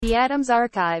The Adams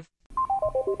Archive.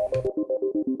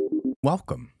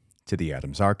 Welcome to the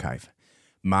Adams Archive.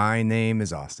 My name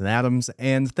is Austin Adams,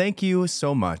 and thank you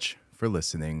so much for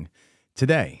listening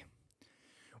today.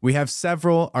 We have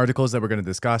several articles that we're going to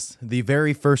discuss. The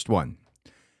very first one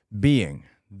being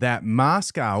that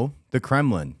Moscow, the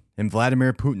Kremlin, and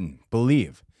Vladimir Putin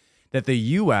believe that the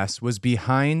U.S. was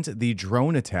behind the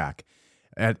drone attack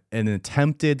at an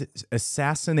attempted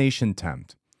assassination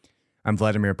attempt on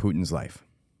Vladimir Putin's life.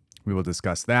 We will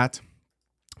discuss that.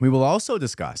 We will also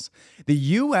discuss the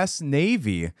U.S.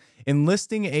 Navy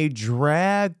enlisting a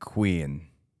drag queen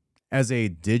as a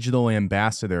digital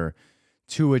ambassador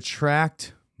to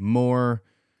attract more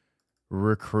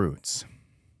recruits.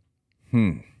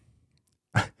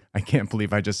 I can't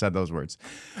believe I just said those words.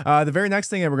 The very next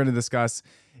thing that we're going to discuss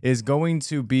is going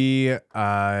to be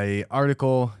an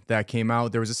article that came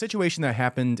out. There was a situation that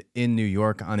happened in New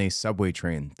York on a subway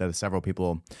train that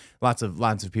lots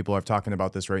of people are talking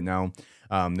about this right now.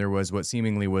 There was what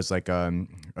seemingly was like a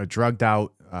drugged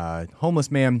out homeless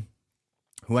man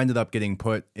who ended up getting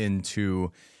put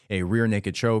into a rear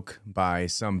naked choke by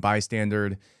some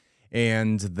bystander,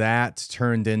 and that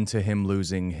turned into him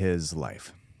losing his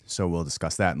life. So we'll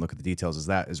discuss that and look at the details of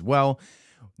that as well.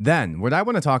 Then, what I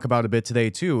want to talk about a bit today,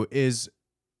 too, is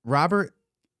Robert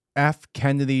F.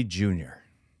 Kennedy Jr.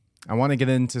 I want to get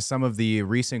into some of the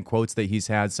recent quotes that he's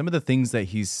had, some of the things that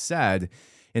he's said,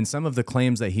 and some of the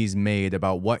claims that he's made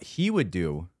about what he would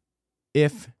do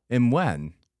if and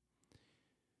when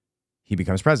he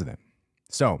becomes president.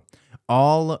 So,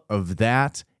 all of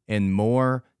that and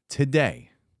more today.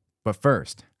 But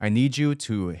first, I need you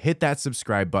to hit that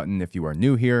subscribe button if you are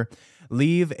new here.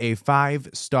 Leave a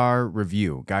 5-star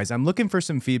review. Guys, I'm looking for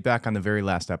some feedback on the very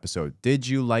last episode. Did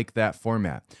you like that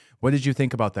format? What did you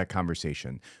think about that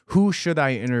conversation? Who should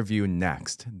I interview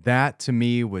next? That, to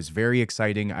me, was very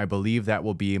exciting. I believe that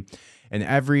will be an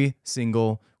every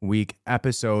single week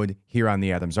episode here on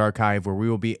the Adams Archive, where we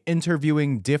will be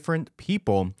interviewing different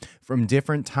people from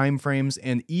different time frames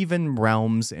and even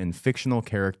realms and fictional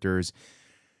characters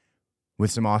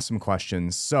with some awesome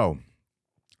questions. So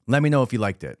let me know if you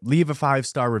liked it. Leave a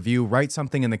 5-star review. Write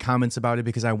something in the comments about it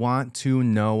because I want to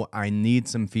know. I need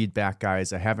some feedback,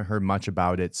 guys. I haven't heard much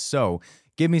about it. So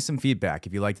give me some feedback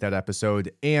if you liked that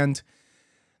episode. And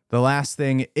the last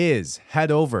thing is head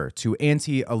over to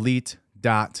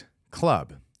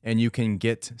antielite.club and you can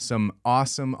get some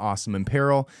awesome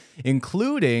apparel,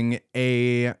 including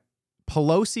a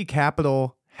Pelosi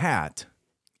Capitol hat,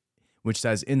 which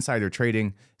says insider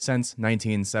trading since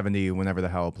 1970, whenever the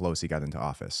hell Pelosi got into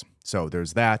office. So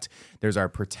there's that. There's our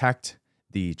Protect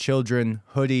the Children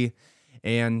hoodie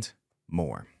and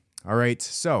more. All right.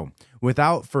 So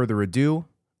without further ado,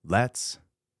 let's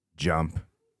jump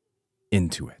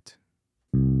into it.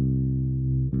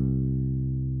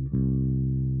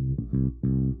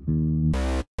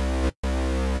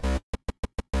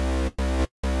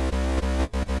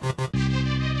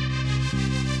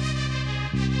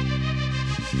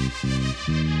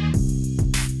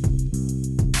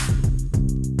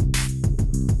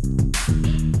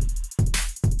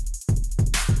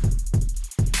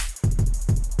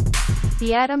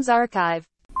 The Adams Archive.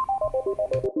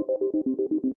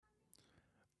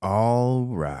 All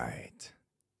right.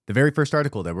 The very first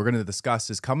article that we're going to discuss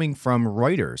is coming from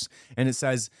Reuters, and it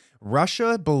says,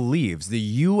 Russia believes the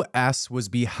U.S. was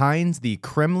behind the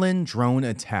Kremlin drone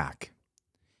attack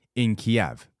in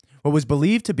Kiev, what was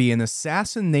believed to be an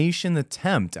assassination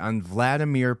attempt on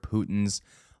Vladimir Putin's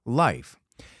life.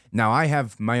 Now, I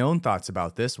have my own thoughts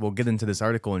about this. We'll get into this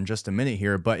article in just a minute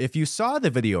here. But if you saw the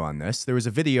video on this, there was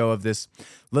a video of this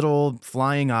little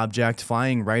flying object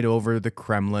flying right over the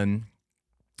Kremlin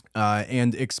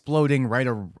and exploding right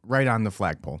on the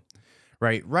flagpole,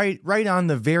 right on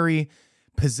the very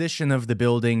position of the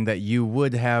building that you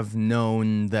would have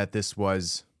known that this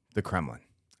was the Kremlin.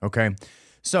 Okay,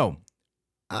 so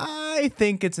I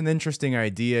think it's an interesting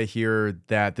idea here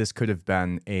that this could have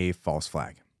been a false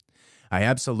flag. I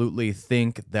absolutely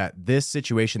think that this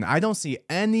situation, I don't see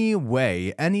any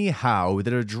way, anyhow,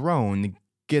 that a drone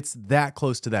gets that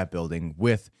close to that building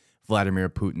with Vladimir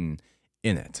Putin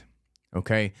in it.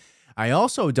 Okay? I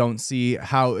also don't see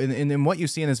how, and what you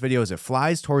see in this video is it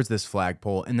flies towards this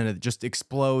flagpole and then it just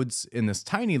explodes in this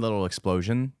tiny little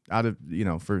explosion out of,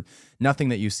 for nothing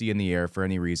that you see in the air for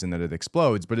any reason that it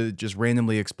explodes, but it just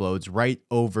randomly explodes right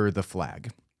over the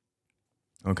flag.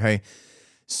 Okay?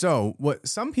 So what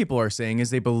some people are saying is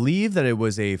they believe that it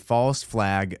was a false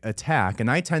flag attack,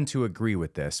 and I tend to agree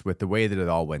with this, with the way that it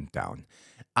all went down.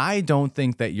 I don't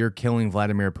think that you're killing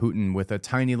Vladimir Putin with a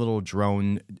tiny little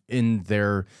drone in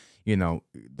their,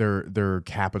 their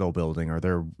Capitol building or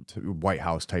their White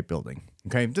House type building.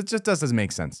 Okay, it just doesn't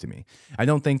make sense to me. I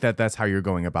don't think that that's how you're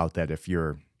going about that if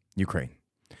you're Ukraine.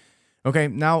 Okay,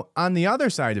 now on the other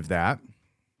side of that,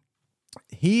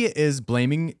 he is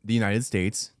blaming the United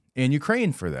States and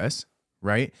Ukraine for this,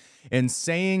 right? And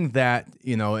saying that,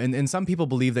 and some people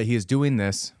believe that he is doing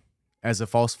this as a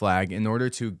false flag in order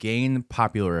to gain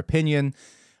popular opinion.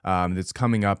 That's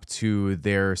coming up to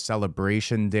their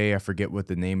celebration day. I forget what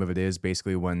the name of it is.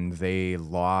 Basically, when they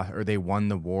won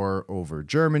the war over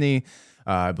Germany.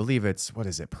 I believe it's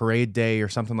Parade Day or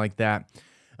something like that.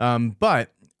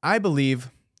 But I believe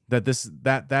that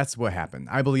that's what happened.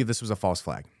 I believe this was a false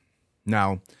flag.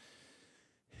 Now,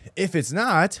 if it's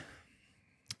not,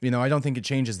 I don't think it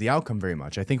changes the outcome very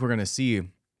much. I think we're going to see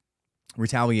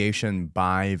retaliation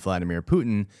by Vladimir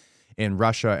Putin in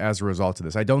Russia as a result of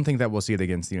this. I don't think that we'll see it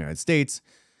against the United States,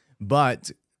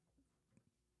 but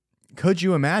could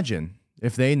you imagine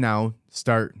if they now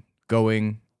start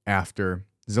going after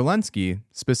Zelensky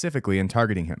specifically and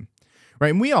targeting him? Right,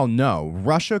 and we all know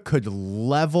Russia could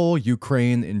level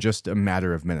Ukraine in just a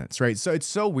matter of minutes, right? So it's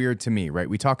so weird to me, right?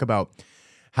 We talk about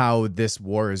how this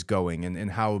war is going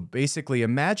and how basically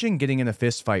imagine getting in a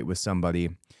fist fight with somebody,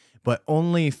 but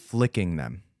only flicking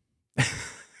them.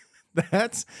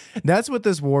 That's what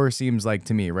this war seems like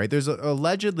to me, right? There's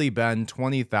allegedly been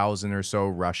 20,000 or so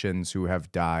Russians who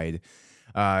have died.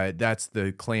 That's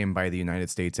the claim by the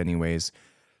United States anyways.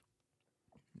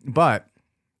 But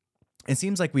it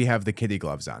seems like we have the kitty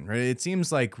gloves on, right? It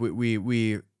seems like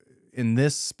we in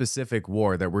this specific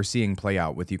war that we're seeing play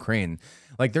out with Ukraine,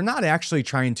 like they're not actually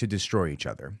trying to destroy each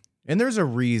other. And there's a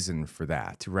reason for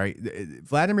that, right?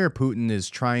 Vladimir Putin is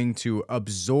trying to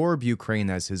absorb Ukraine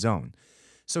as his own.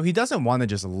 So he doesn't want to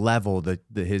just level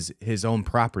his own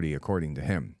property, according to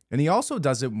him. And he also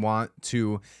doesn't want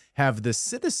to have the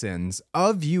citizens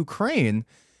of Ukraine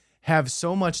have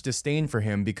so much disdain for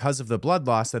him because of the blood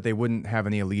loss that they wouldn't have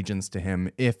any allegiance to him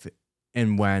if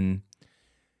and when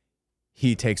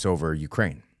he takes over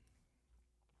Ukraine.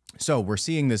 So we're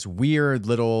seeing this weird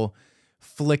little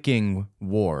flicking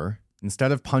war.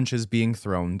 Instead of punches being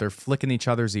thrown, they're flicking each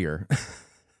other's ear.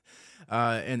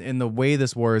 And the way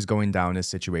this war is going down is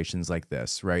situations like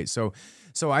this, right? So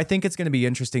I think it's going to be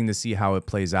interesting to see how it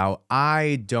plays out.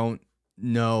 I don't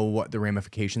know what the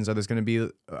ramifications of this going to be,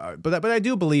 but I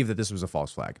do believe that this was a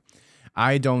false flag.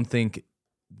 I don't think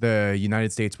the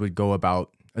United States would go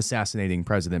about assassinating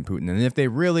President Putin, and if they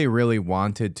really, really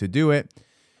wanted to do it,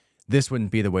 this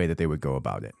wouldn't be the way that they would go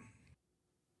about it.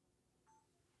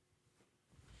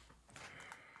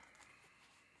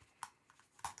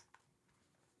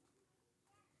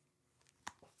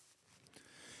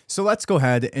 So let's go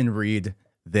ahead and read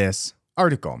this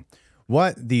article.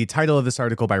 What the title of this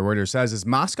article by Reuters says is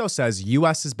Moscow says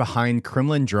U.S. is behind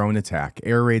Kremlin drone attack.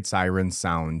 Air raid sirens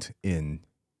sound in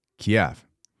Kiev.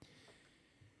 It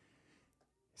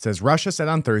says Russia said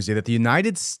on Thursday that the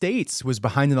United States was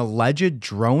behind an alleged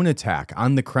drone attack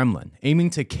on the Kremlin, aiming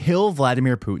to kill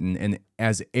Vladimir Putin, and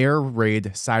as air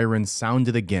raid sirens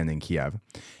sounded again in Kiev,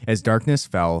 as darkness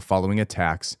fell following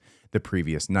attacks the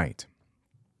previous night.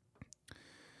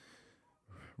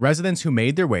 Residents who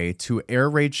made their way to air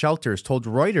raid shelters told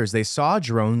Reuters they saw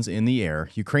drones in the air.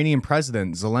 Ukrainian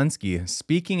President Zelensky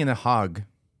speaking in The Hague,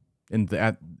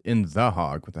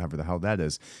 whatever the hell that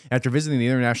is, after visiting the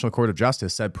International Court of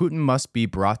Justice, said Putin must be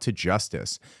brought to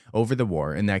justice over the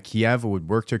war and that Kiev would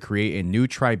work to create a new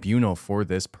tribunal for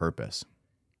this purpose.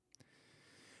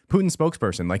 Putin's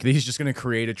spokesperson, he's just going to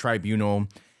create a tribunal.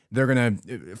 They're going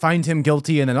to find him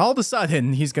guilty, and then all of a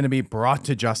sudden, he's going to be brought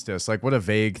to justice. What a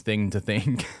vague thing to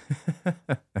think.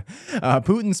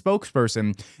 Putin's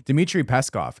spokesperson, Dmitry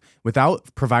Peskov,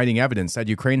 without providing evidence, said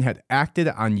Ukraine had acted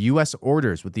on U.S.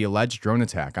 orders with the alleged drone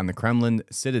attack on the Kremlin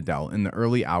citadel in the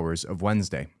early hours of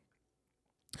Wednesday.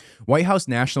 White House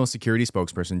National Security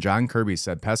spokesperson John Kirby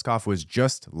said Peskov was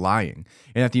just lying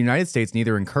and that the United States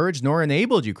neither encouraged nor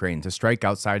enabled Ukraine to strike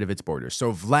outside of its borders.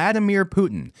 So Vladimir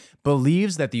Putin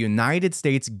believes that the United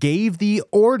States gave the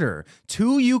order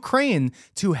to Ukraine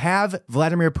to have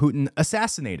Vladimir Putin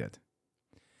assassinated.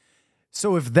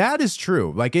 So if that is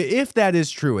true, if that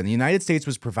is true and the United States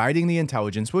was providing the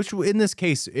intelligence, which in this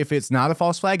case, if it's not a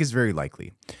false flag, is very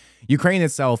likely, Ukraine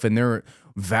itself and their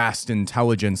vast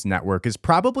intelligence network is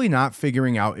probably not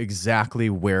figuring out exactly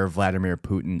where Vladimir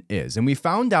Putin is. And we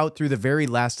found out through the very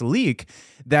last leak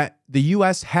that the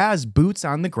U.S. has boots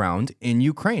on the ground in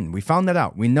Ukraine. We found that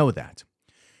out. We know that,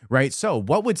 right? So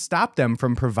what would stop them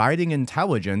from providing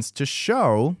intelligence to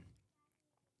show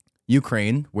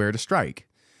Ukraine where to strike?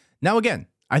 Now, again,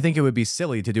 I think it would be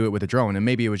silly to do it with a drone, and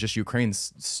maybe it was just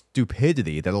Ukraine's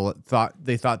stupidity that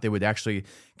they thought they would actually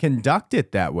conduct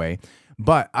it that way.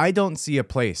 But I don't see a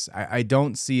place. I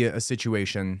don't see a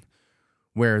situation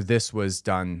where this was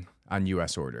done on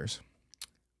U.S. orders.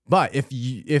 But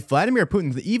if Vladimir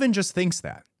Putin even just thinks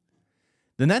that,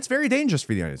 then that's very dangerous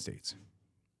for the United States.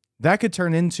 That could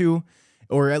turn into,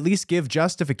 or at least give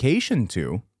justification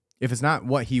to, if it's not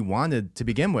what he wanted to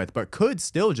begin with, but could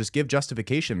still just give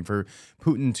justification for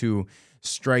Putin to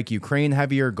strike Ukraine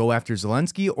heavier, go after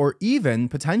Zelensky, or even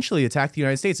potentially attack the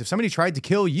United States. If somebody tried to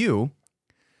kill you,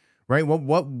 right?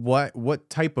 What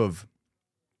type of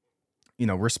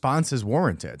response is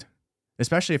warranted?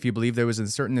 Especially if you believe there was a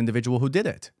certain individual who did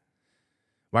it.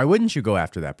 Why wouldn't you go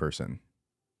after that person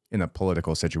in a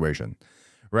political situation?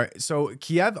 Right? So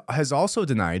Kiev has also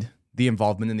denied the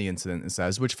involvement in the incident, it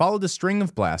says, which followed a string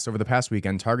of blasts over the past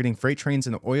weekend targeting freight trains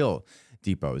and oil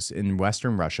depots in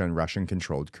Western Russia and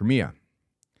Russian-controlled Crimea.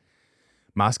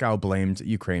 Moscow blamed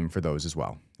Ukraine for those as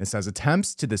well. It says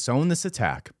attempts to disown this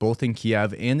attack, both in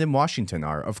Kiev and in Washington,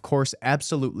 are, of course,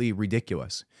 absolutely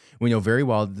ridiculous. We know very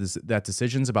well that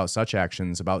decisions about such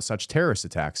actions, about such terrorist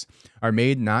attacks, are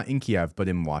made not in Kiev, but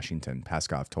in Washington,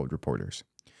 Peskov told reporters.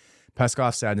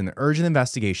 Peskov said an urgent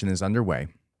investigation is underway,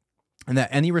 and that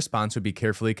any response would be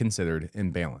carefully considered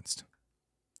and balanced.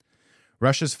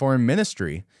 Russia's foreign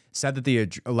ministry said that the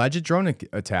alleged drone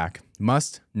attack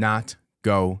must not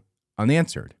go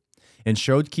unanswered, and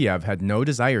showed Kiev had no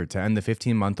desire to end the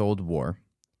 15-month-old war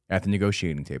at the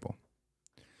negotiating table.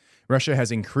 Russia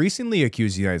has increasingly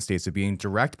accused the United States of being a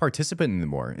direct participant in the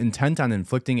war, intent on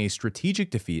inflicting a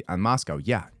strategic defeat on Moscow.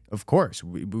 Yeah, of course.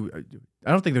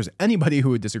 I don't think there's anybody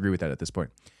who would disagree with that at this point.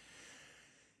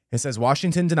 It says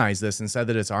Washington denies this and said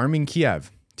that it's arming Kiev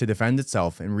to defend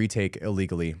itself and retake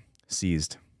illegally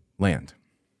seized land.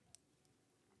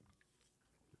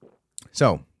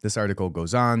 So this article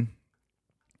goes on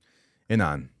and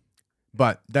on,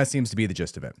 but that seems to be the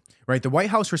gist of it, right? The White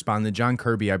House responded. John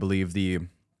Kirby, I believe, the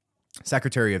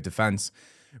Secretary of Defense,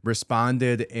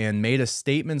 responded and made a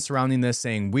statement surrounding this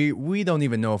saying, we don't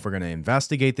even know if we're going to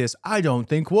investigate this. I don't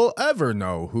think we'll ever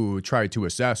know who tried to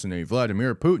assassinate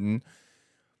Vladimir Putin.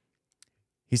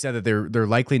 He said that they're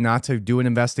likely not to do an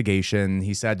investigation.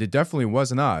 He said it definitely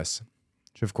wasn't us,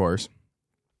 which of course,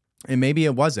 and maybe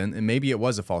it wasn't, and maybe it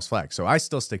was a false flag. So I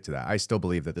still stick to that. I still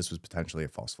believe that this was potentially a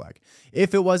false flag.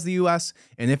 If it was the U.S.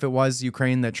 and if it was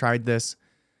Ukraine that tried this,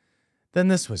 then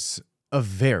this was a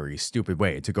very stupid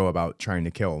way to go about trying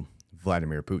to kill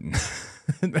Vladimir Putin.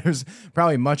 There's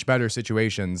probably much better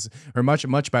situations or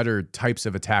much better types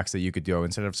of attacks that you could do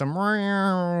instead of some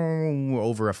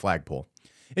over a flagpole.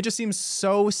 It just seems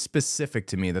so specific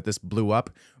to me that this blew up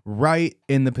right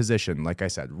in the position, like I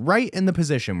said, right in the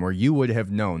position where you would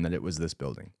have known that it was this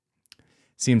building.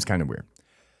 Seems kind of weird.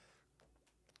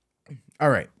 All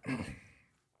right.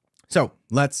 So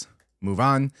let's move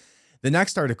on. The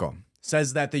next article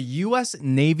says that the U.S.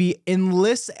 Navy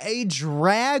enlists a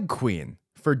drag queen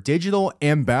for digital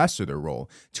ambassador role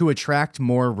to attract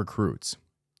more recruits.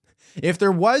 If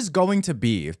there was going to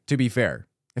be fair,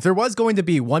 if there was going to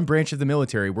be one branch of the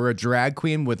military where a drag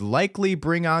queen would likely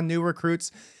bring on new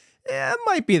recruits, it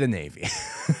might be the Navy.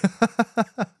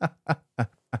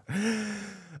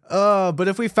 But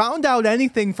if we found out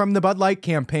anything from the Bud Light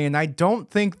campaign, I don't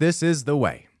think this is the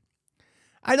way.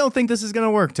 I don't think this is going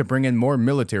to work to bring in more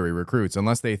military recruits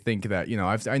unless they think that,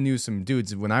 I knew some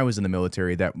dudes when I was in the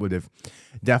military that would have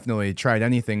definitely tried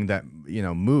anything that,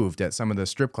 moved at some of the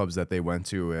strip clubs that they went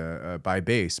to by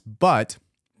base. But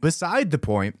beside the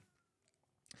point,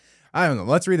 I don't know.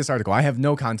 Let's read this article. I have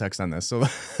no context on this, so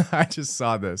I just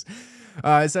saw this.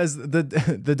 It says the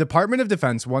Department of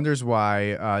Defense wonders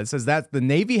why. It says that the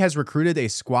Navy has recruited a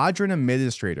squadron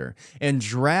administrator and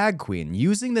drag queen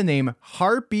using the name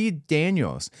Harpy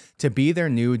Daniels to be their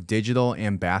new digital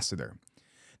ambassador.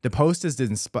 The post is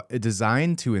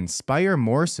designed to inspire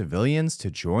more civilians to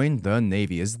join the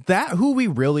Navy. Is that who we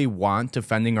really want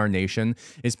defending our nation?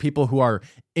 Is people who are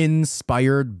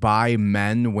inspired by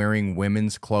men wearing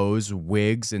women's clothes,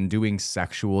 wigs, and doing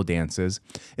sexual dances?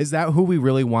 Is that who we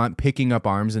really want picking up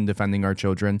arms and defending our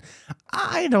children?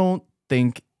 I don't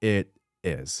think it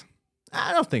is.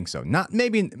 I don't think so. Not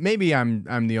maybe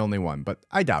I'm the only one, but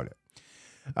I doubt it.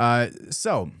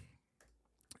 So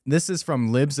this is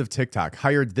from Libs of TikTok.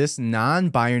 Hired this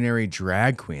non-binary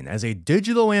drag queen as a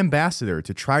digital ambassador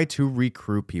to try to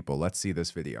recruit people. Let's see this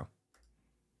video.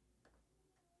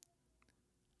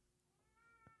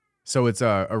 So it's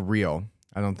a reel.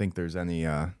 I don't think there's any.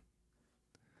 Let's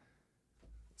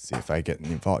see if I get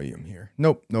any volume here.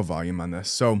 Nope, no volume on this.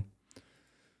 So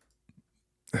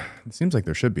it seems like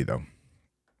there should be though.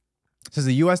 It says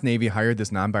the U.S. Navy hired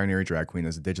this non-binary drag queen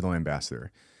as a digital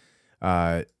ambassador.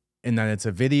 And then it's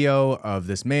a video of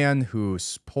this man who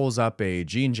pulls up a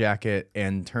jean jacket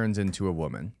and turns into a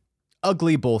woman.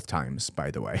 Ugly both times,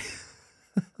 by the way.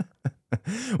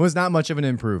 Was not much of an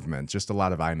improvement, just a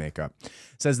lot of eye makeup.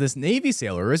 It says this Navy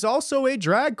sailor is also a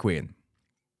drag queen.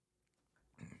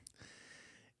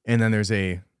 And then there's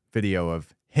a video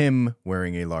of him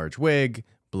wearing a large wig,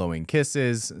 blowing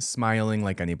kisses, smiling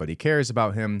like anybody cares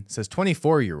about him. It says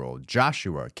 24-year-old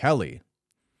Joshua Kelly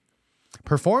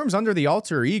performs under the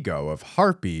alter ego of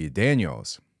Harpy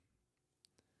Daniels.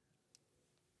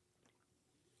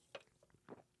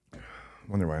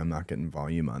 Wonder why I'm not getting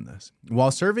volume on this.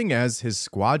 While serving as his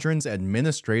squadron's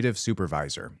administrative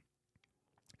supervisor,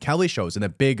 Kelly shows in a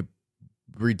big,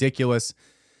 ridiculous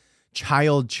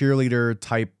child cheerleader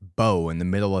type bow in the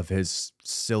middle of his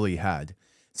silly head.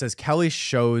 It says Kelly's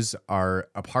shows are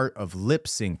a part of lip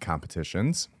sync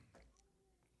competitions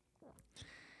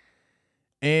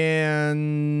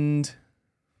and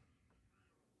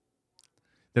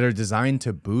that are designed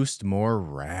to boost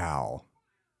morale.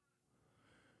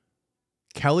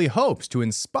 Kelly hopes to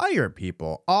inspire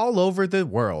people all over the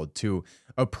world to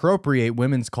appropriate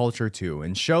women's culture too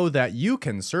and show that you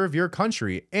can serve your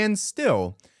country and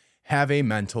still have a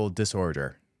mental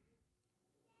disorder.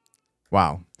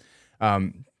 Wow.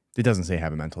 It doesn't say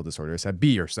have a mental disorder. It said be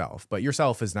yourself, but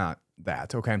yourself is not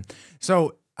that, okay?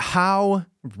 So how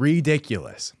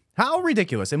ridiculous. How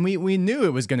ridiculous. And we knew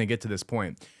it was going to get to this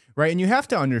point, right? And you have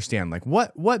to understand, like,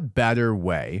 what better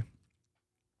way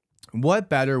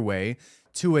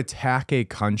to attack a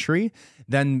country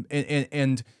than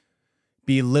and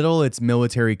belittle its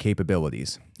military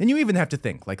capabilities. And you even have to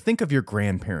think of your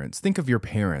grandparents, think of your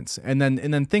parents, and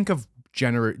then think of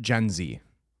Gen Z,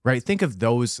 right? Think of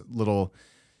those little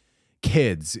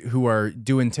kids who are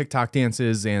doing TikTok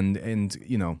dances and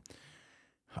you know,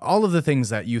 all of the things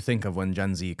that you think of when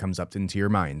Gen Z comes up into your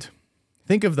mind.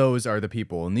 Think of those are the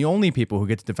people and the only people who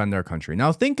get to defend our country.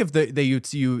 Now think of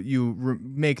you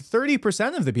make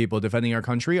 30% of the people defending our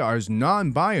country as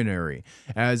non-binary,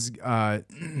 as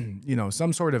you know,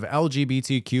 some sort of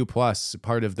LGBTQ plus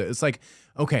part of the. It's like,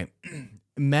 okay,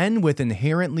 men with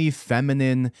inherently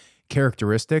feminine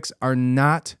characteristics are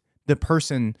not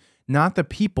the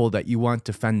people that you want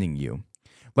defending you.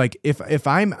 Like if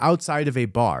I'm outside of a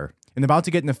bar and about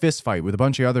to get in a fist fight with a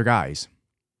bunch of other guys,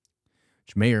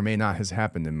 which may or may not has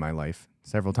happened in my life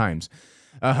several times,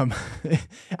 I'm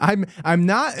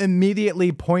not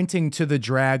immediately pointing to the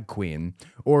drag queen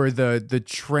or the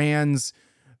trans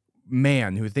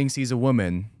man who thinks he's a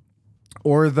woman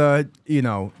or the, you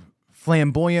know,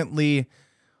 flamboyantly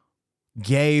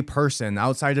gay person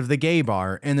outside of the gay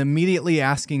bar and immediately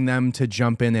asking them to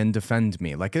jump in and defend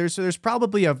me. Like there's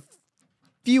probably a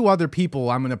few other people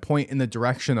I'm going to point in the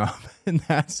direction of in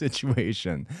that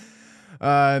situation.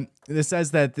 This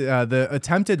says that the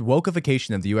attempted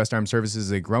wokeification of the U.S. Armed Services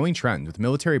is a growing trend, with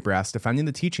military brass defending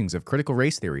the teachings of critical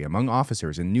race theory among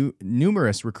officers and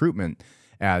numerous recruitment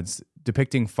ads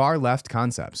depicting far-left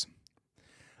concepts.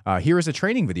 Here is a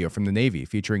training video from the Navy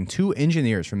featuring 2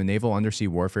 engineers from the Naval Undersea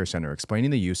Warfare Center explaining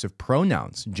the use of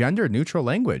pronouns, gender-neutral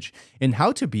language, and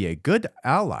how to be a good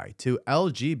ally to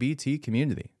LGBT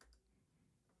community.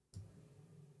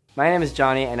 My name is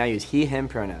Johnny, and I use he, him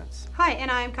pronouns. Hi, and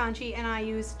I'm Kanchi, and I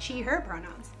use she, her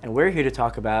pronouns. And we're here to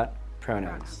talk about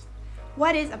pronouns.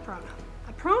 What is a pronoun?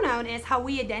 A pronoun is how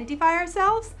we identify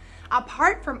ourselves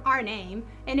apart from our name,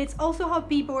 and it's also how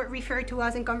people refer to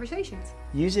us in conversations.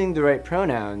 Using the right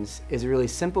pronouns is a really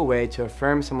simple way to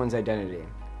affirm someone's identity.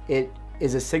 It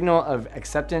is a signal of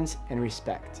acceptance and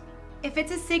respect. If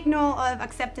it's a signal of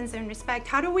acceptance and respect,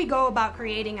 how do we go about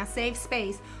creating a safe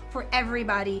space for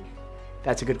everybody?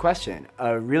 That's a good question.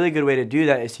 A really good way to do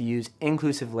that is to use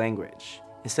inclusive language.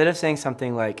 Instead of saying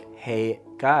something like, hey,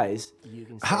 guys, you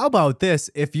can say... How about this?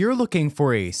 If you're looking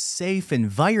for a safe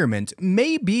environment,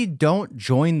 maybe don't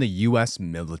join the U.S.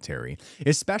 military,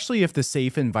 especially if the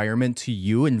safe environment to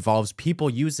you involves people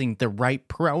using the right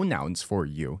pronouns for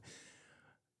you.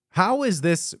 How is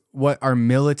this what our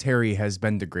military has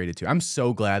been degraded to? I'm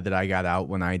so glad that I got out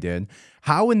when I did.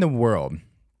 How in the world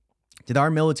did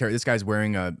our military, this guy's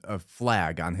wearing a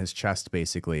flag on his chest,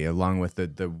 basically, along with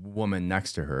the woman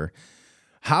next to her.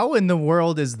 How in the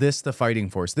world is this the fighting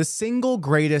force? The single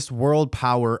greatest world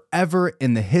power ever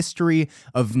in the history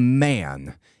of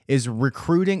man is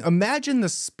recruiting. Imagine the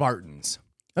Spartans.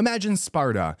 Imagine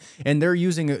Sparta, and they're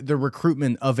using the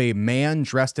recruitment of a man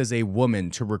dressed as a woman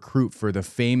to recruit for the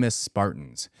famous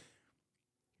Spartans.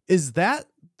 Is that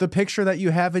the picture that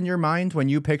you have in your mind when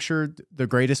you picture the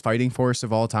greatest fighting force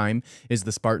of all time is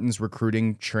the Spartans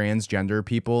recruiting transgender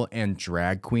people and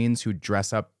drag queens who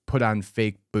dress up, put on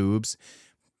fake boobs,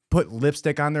 put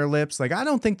lipstick on their lips. Like, I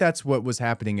don't think that's what was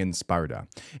happening in Sparta.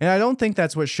 And I don't think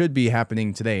that's what should be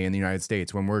happening today in the United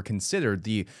States when we're considered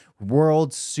the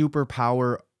world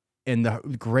superpower and the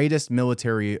greatest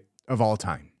military of all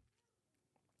time.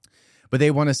 But they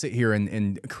want to sit here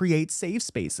and create safe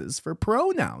spaces for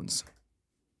pronouns.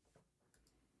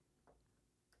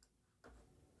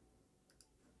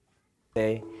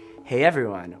 Say, hey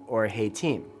everyone, or hey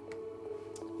team.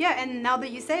 Yeah, and now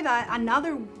that you say that,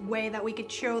 another way that we could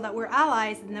show that we're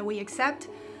allies and that we accept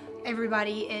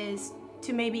everybody is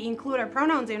to maybe include our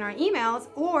pronouns in our emails,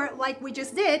 or like we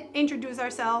just did, introduce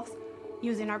ourselves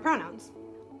using our pronouns.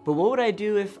 But what would I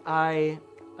do if I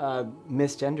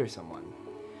misgender someone?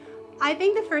 I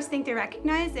think the first thing to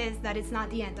recognize is that it's not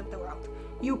the end of the world.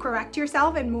 You correct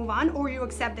yourself and move on, or you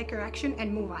accept the correction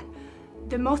and move on.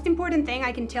 The most important thing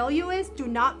I can tell you is do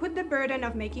not put the burden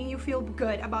of making you feel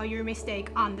good about your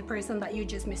mistake on the person that you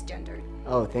just misgendered.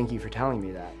 Oh, thank you for telling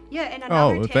me that. Yeah, and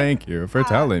another tip, thank you for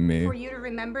telling me. For you to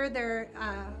remember their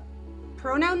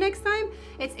pronoun next time,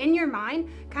 it's in your mind.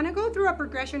 Kind of go through a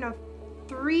progression of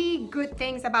 3 good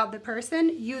things about the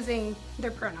person using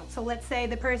their pronoun. So let's say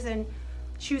the person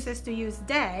chooses to use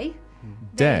they.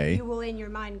 Then you will in your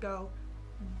mind go,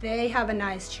 they have a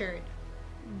nice shirt.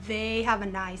 They have a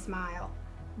nice smile.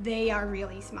 They are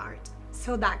really smart.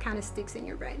 So that kind of sticks in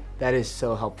your brain. That is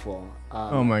so helpful.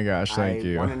 Oh my gosh, thank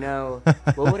you. I want to know,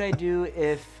 what would I do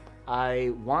if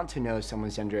I want to know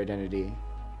someone's gender identity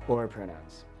or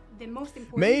pronouns? The most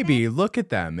important Maybe thing, look at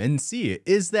them and see,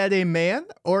 is that a man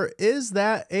or is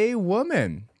that a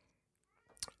woman?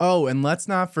 Oh, and let's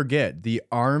not forget the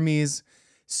Army's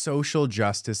social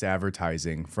justice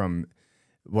advertising from,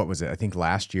 what was it? I think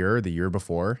last year or the year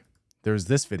before. There's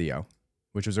this video,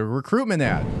 which was a recruitment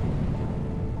ad.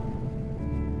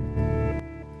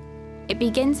 It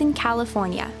begins in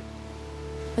California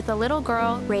with a little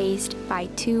girl raised by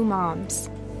 2 moms.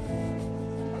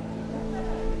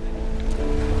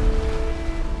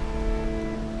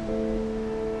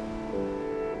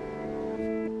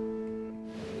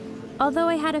 Although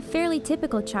I had a fairly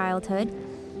typical childhood,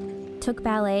 took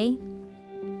ballet,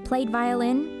 played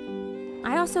violin,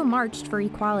 I also marched for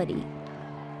equality.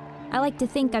 I like to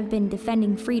think I've been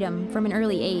defending freedom from an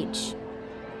early age.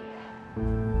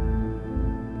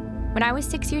 When I was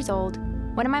 6 years old,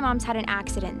 one of my moms had an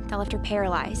accident that left her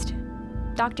paralyzed.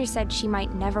 Doctors said she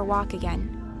might never walk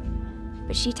again.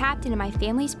 But she tapped into my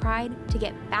family's pride to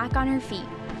get back on her feet,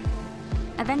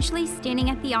 eventually standing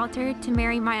at the altar to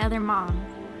marry my other mom.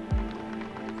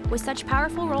 With such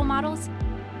powerful role models,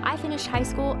 I finished high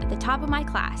school at the top of my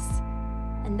class,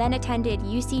 and then attended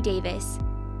UC Davis,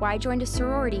 where I joined a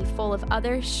sorority full of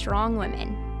other strong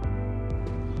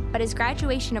women. But as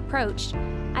graduation approached,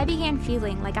 I began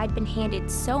feeling like I'd been handed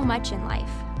so much in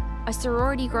life, a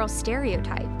sorority girl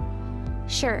stereotype.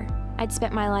 Sure, I'd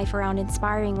spent my life around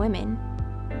inspiring women,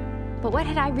 but what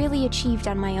had I really achieved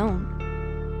on my own?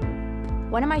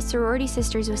 One of my sorority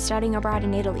sisters was studying abroad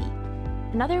in Italy.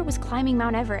 Another was climbing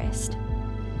Mount Everest.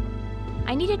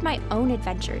 I needed my own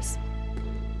adventures,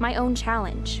 my own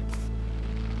challenge.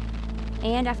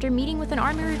 And after meeting with an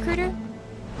Army recruiter,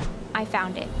 I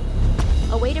found it.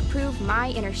 A way to prove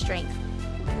my inner strength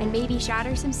and maybe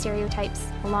shatter some stereotypes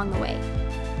along the way.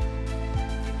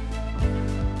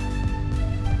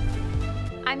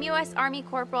 I'm U.S. Army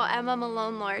Corporal Emma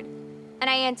Malone Lord, and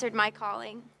I answered my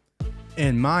calling.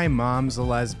 And my mom's a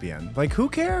lesbian. Like, who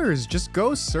cares? Just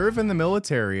go serve in the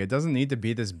military. It doesn't need to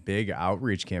be this big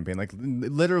outreach campaign. Like,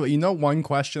 literally, one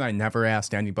question I never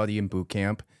asked anybody in boot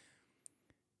camp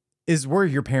is, were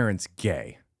your parents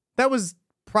gay? That was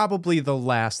probably the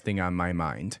last thing on my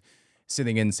mind,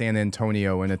 sitting in San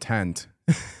Antonio in a tent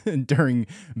during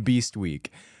Beast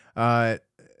Week.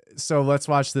 So let's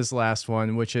watch this last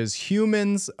one, which is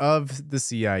Humans of the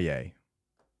CIA.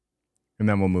 And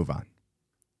then we'll move on.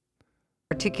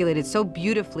 Articulated so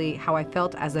beautifully how I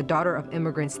felt as a daughter of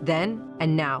immigrants then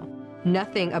and now.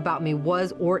 Nothing about me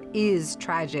was or is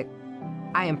tragic.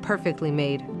 I am perfectly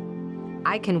made.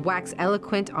 I can wax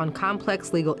eloquent on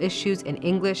complex legal issues in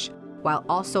English while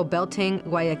also belting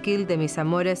Guayaquil de mis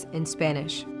amores in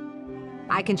Spanish.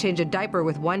 I can change a diaper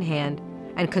with one hand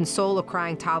and console a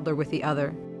crying toddler with the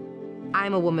other. I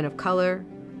am a woman of color.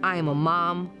 I am a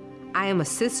mom. I am a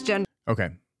cisgender.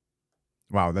 Okay.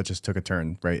 Wow, that just took a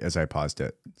turn right as I paused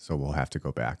it, so we'll have to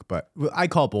go back. But I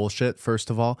call bullshit, first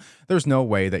of all. There's no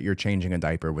way that you're changing a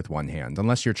diaper with one hand,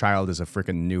 unless your child is a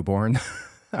freaking newborn.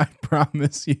 I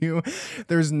promise you,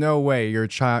 there's no way you're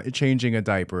changing a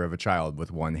diaper of a child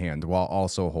with one hand while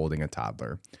also holding a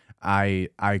toddler. I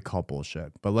call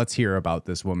bullshit. But let's hear about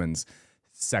this woman's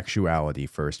sexuality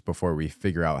first before we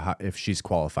figure out if she's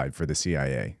qualified for the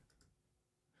CIA.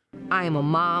 I am a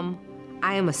mom.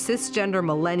 I am a cisgender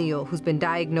millennial who's been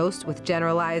diagnosed with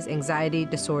generalized anxiety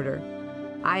disorder.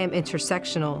 I am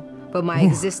intersectional, but my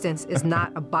existence is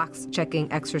not a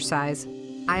box-checking exercise.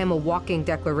 I am a walking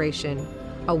declaration,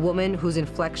 a woman whose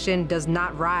inflection does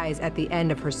not rise at the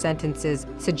end of her sentences,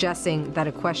 suggesting that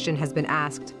a question has been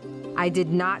asked. I did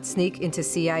not sneak into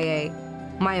CIA.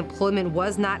 My employment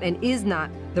was not and is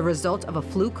not the result of a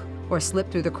fluke or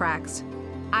slip through the cracks.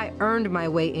 I earned my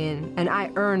way in, and I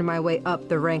earned my way up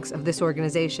the ranks of this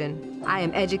organization. I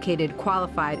am educated,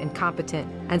 qualified, and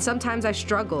competent, and sometimes I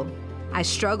struggle. I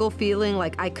struggle feeling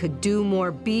like I could do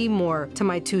more, be more to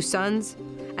my 2 sons,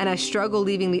 and I struggle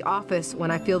leaving the office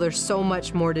when I feel there's so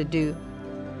much more to do.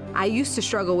 I used to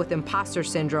struggle with imposter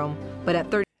syndrome, but at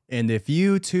 30. And if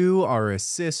you too are a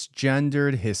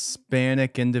cisgendered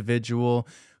Hispanic individual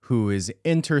who is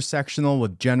intersectional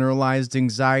with generalized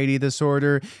anxiety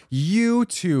disorder, you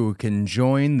too can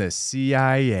join the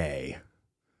CIA.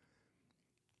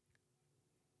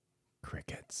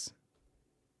 Crickets.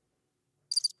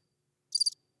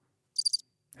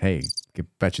 Hey, I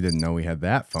bet you didn't know we had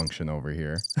that function over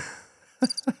here.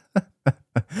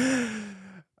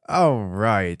 All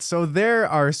right, so there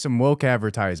are some woke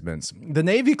advertisements. The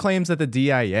Navy claims that the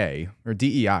DIA, or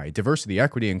DEI, Diversity,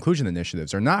 Equity, Inclusion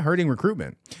Initiatives, are not hurting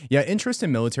recruitment. Yet interest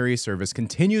in military service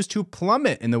continues to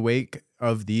plummet in the wake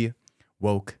of the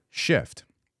woke shift.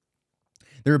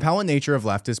 The repellent nature of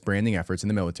leftist branding efforts in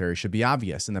the military should be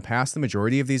obvious. In the past, the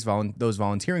majority of those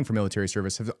volunteering for military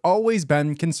service have always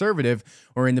been conservative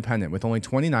or independent, with only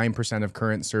 29% of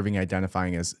current serving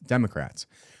identifying as Democrats.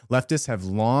 Leftists have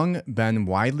long been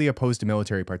widely opposed to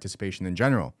military participation in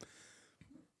general,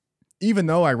 even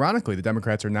though, ironically, the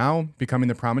Democrats are now becoming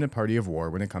the prominent party of war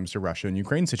when it comes to Russia and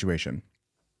Ukraine situation.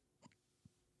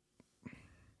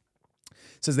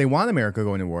 It says they want America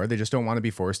going to war. They just don't want to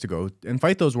be forced to go and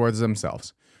fight those wars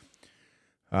themselves.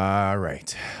 All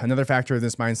right. Another factor of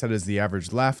this mindset is the average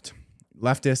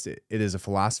leftist. It is a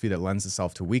philosophy that lends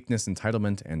itself to weakness,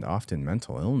 entitlement, and often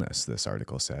mental illness, this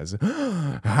article says.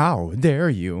 How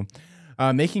dare you?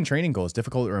 Making training goals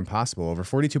difficult or impossible. Over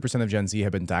 42% of Gen Z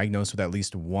have been diagnosed with at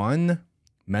least one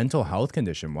mental health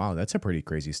condition. Wow, that's a pretty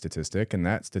crazy statistic. And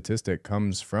that statistic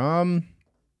comes from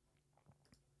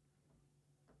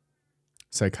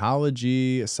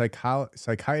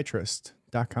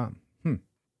psychiatrist.com.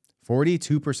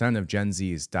 42% of Gen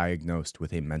Z is diagnosed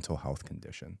with a mental health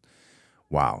condition.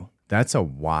 Wow, that's a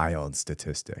wild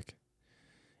statistic.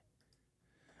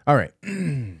 All right.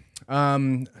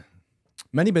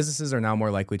 Many businesses are now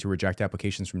more likely to reject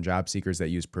applications from job seekers that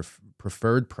use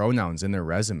preferred pronouns in their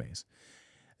resumes.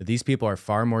 These people are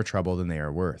far more trouble than they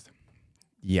are worth.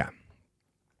 Yeah.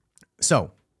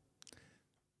 So,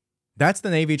 that's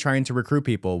the Navy trying to recruit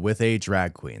people with a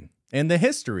drag queen. And the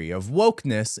history of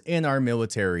wokeness in our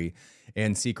military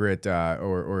and secret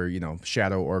or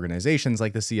shadow organizations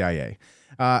like the CIA.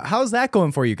 How's that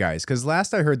going for you guys? Because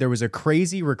last I heard there was a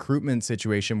crazy recruitment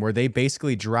situation where they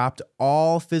basically dropped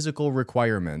all physical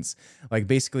requirements, like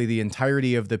basically the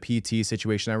entirety of the PT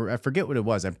situation. I forget what it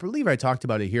was. I believe I talked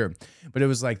about it here, but it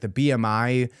was like the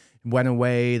BMI went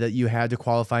away that you had to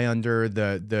qualify under,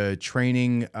 the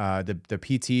training, the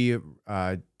PT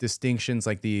distinctions,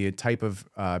 like the type of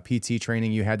PT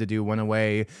training you had to do went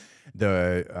away.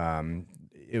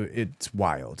 It's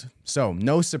wild. So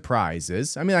no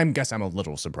surprises. I mean, I guess I'm a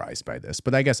little surprised by this,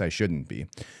 but I guess I shouldn't be.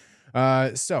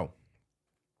 So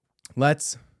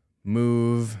let's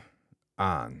move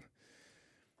on.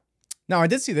 Now, I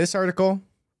did see this article,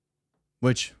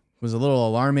 which was a little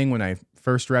alarming when I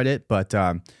first read it, but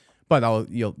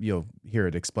you'll hear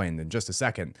it explained in just a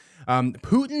second.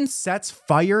 Putin sets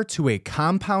fire to a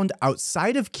compound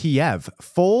outside of Kiev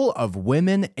full of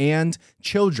women and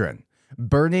children,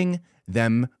 burning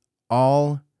them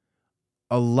all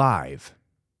alive.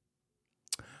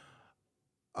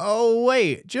 Oh,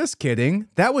 wait, just kidding.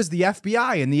 That was the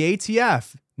FBI and the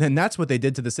ATF. And that's what they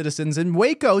did to the citizens in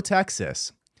Waco,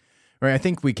 Texas. Right, I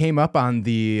think we came up on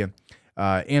the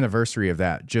anniversary of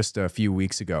that just a few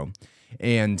weeks ago.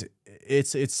 And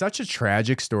it's such a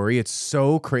tragic story. It's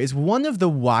so crazy. It's one of the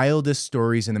wildest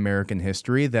stories in American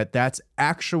history that's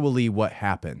actually what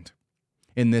happened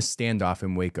in this standoff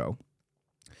in Waco.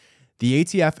 The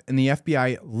ATF and the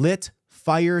FBI lit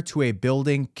fire to a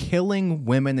building, killing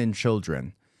women and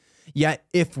children. Yet,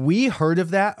 if we heard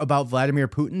of that about Vladimir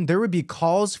Putin, there would be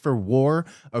calls for war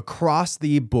across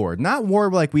the board. Not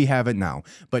war like we have it now,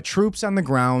 but troops on the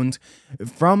ground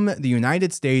from the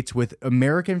United States with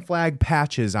American flag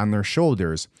patches on their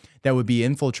shoulders that would be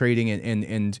infiltrating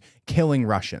and killing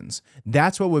Russians.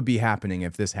 That's what would be happening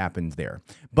if this happened there.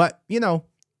 But, we don't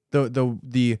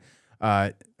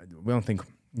think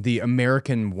the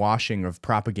American washing of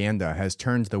propaganda has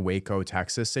turned the Waco,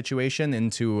 Texas situation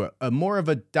into more of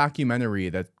a documentary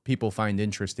that people find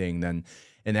interesting than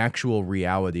an actual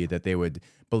reality that they would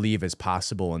believe is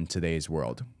possible in today's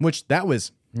world, which that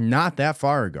was not that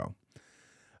far ago.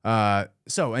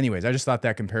 So anyways, I just thought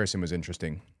that comparison was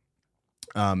interesting.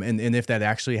 And if that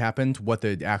actually happened, what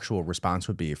the actual response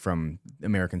would be from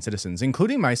American citizens,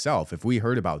 including myself. If we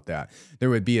heard about that, there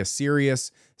would be a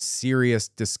serious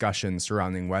discussion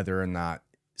surrounding whether or not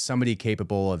somebody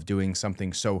capable of doing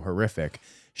something so horrific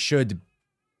should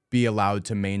be allowed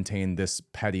to maintain this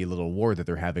petty little war that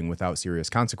they're having without serious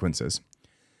consequences.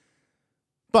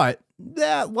 But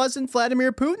that wasn't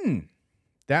Vladimir Putin.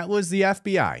 That was the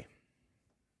FBI.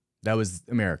 That was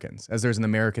Americans, as there's an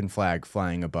American flag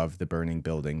flying above the burning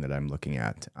building that I'm looking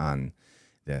at on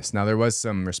this. Now, there was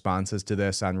some responses to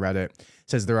this on Reddit. It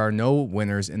says, there are no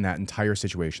winners in that entire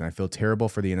situation. I feel terrible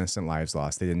for the innocent lives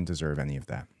lost. They didn't deserve any of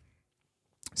that.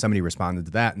 Somebody responded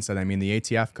to that and said, the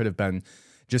ATF could have been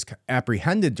just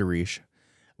apprehended Darish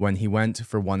when he went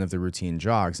for one of the routine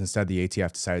jogs. Instead, the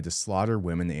ATF decided to slaughter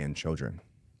women and children.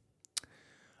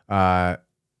 Let's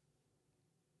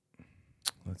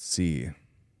see.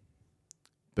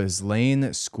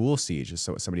 Beslane school siege is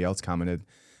what somebody else commented.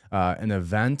 An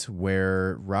event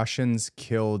where Russians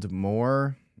killed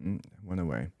more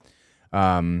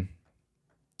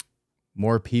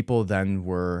people than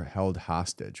were held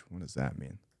hostage. What does that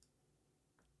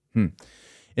mean?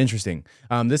 Interesting.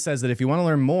 This says that if you want to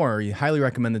learn more, you highly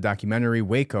recommend the documentary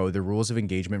Waco, The Rules of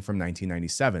Engagement from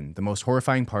 1997. The most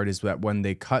horrifying part is that when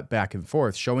they cut back and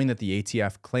forth, showing that the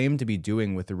ATF claimed to be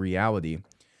doing with the reality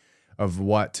of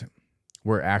what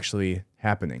were actually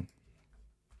happening.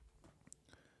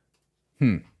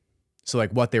 So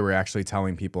like what they were actually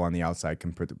telling people on the outside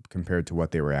compared to what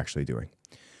they were actually doing.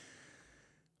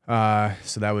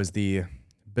 So that was the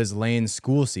Beslane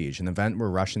school siege, an event where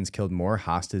Russians killed more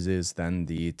hostages than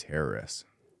the terrorists.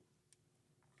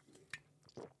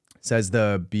 It says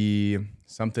the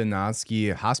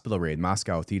Somethinansky hospital raid,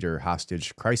 Moscow theater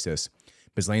hostage crisis,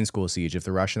 Beslane school siege. If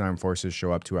the Russian armed forces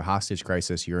show up to a hostage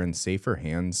crisis, you're in safer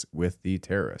hands with the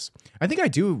terrorists. I think I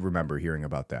do remember hearing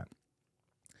about that.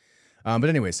 But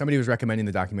anyway, somebody was recommending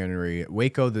the documentary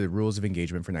Waco, The Rules of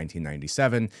Engagement for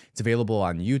 1997. It's available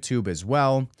on YouTube as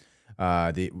well.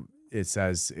 It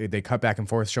says they cut back and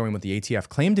forth showing what the ATF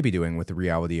claimed to be doing with the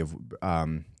reality of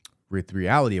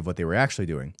what they were actually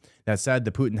doing. That said,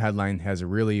 the Putin headline has a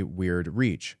really weird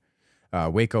reach.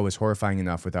 Waco is horrifying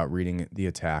enough without reading the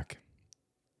attack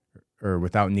or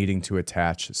without needing to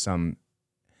attach some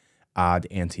odd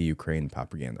anti-Ukraine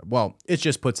propaganda. Well, it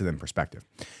just puts it in perspective.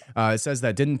 It says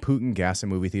that didn't Putin gas a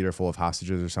movie theater full of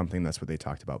hostages or something? That's what they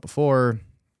talked about before.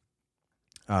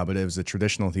 But it was a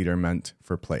traditional theater meant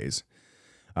for plays.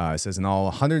 It says in all,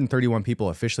 131 people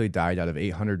officially died out of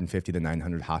 850 to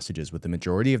 900 hostages, with the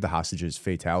majority of the hostages'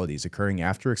 fatalities occurring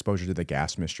after exposure to the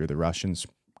gas mixture the Russian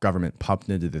government pumped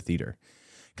into the theater,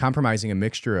 compromising a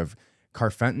mixture of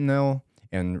carfentanil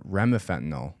and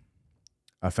remifentanil,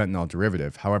 a fentanyl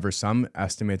derivative. However, some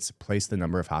estimates place the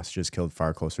number of hostages killed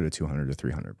far closer to 200 to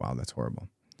 300. Wow, that's horrible.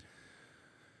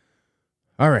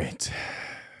 All right.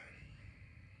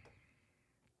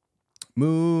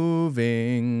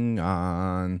 Moving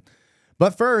on.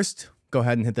 But first, go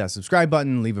ahead and hit that subscribe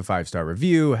button, leave a 5-star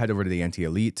review, head over to the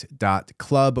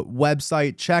antielite.club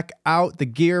website, check out the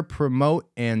gear, promote,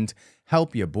 and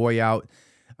help your boy out.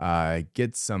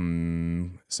 Get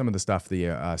some of the stuff,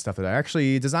 stuff that I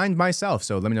actually designed myself.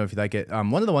 So let me know if you like it.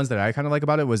 One of the ones that I kind of like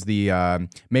about it was the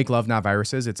Make Love Not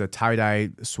Viruses. It's a tie-dye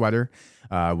sweater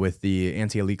with the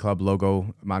Anti-Elite Club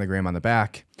logo monogram on the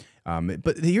back.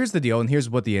 But here's the deal, and here's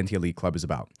what the Anti-Elite Club is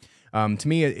about. To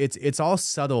me, it's all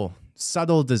subtle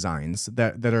designs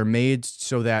that are made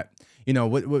so that, you know,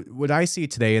 what I see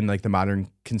today in like the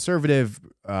modern conservative,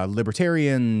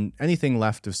 libertarian, anything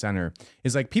left of center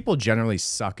is like people generally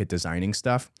suck at designing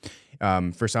stuff.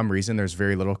 For some reason, there's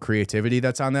very little creativity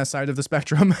that's on that side of the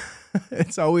spectrum.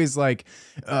 It's always like,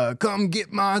 come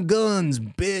get my guns,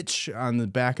 bitch, on the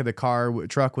back of the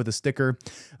truck with a sticker.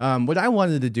 What I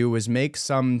wanted to do was make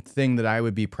something that I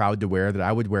would be proud to wear, that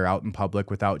I would wear out in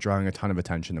public without drawing a ton of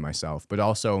attention to myself, but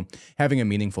also having a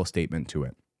meaningful statement to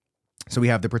it. So we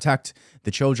have the Protect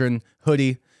the Children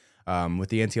hoodie. with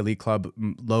the Anti-Elite Club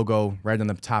logo right on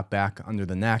the top back under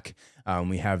the neck.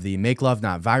 We have the Make Love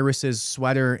Not Viruses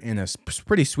sweater in a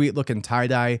pretty sweet looking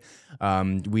tie-dye.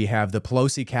 We have the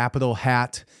Pelosi Capitol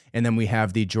hat, and then we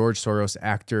have the George Soros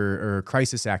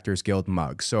Crisis Actors Guild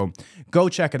mug. So go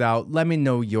check it out. Let me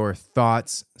know your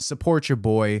thoughts. Support your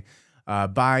boy.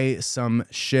 Buy some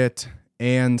shit,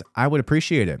 and I would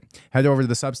appreciate it. Head over to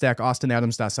the Substack,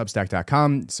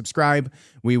 austinadams.substack.com. Subscribe.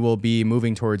 We will be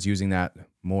moving towards using that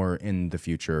more in the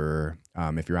future.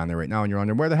 If you're on there right now and you're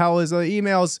wondering where the hell is the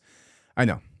emails, I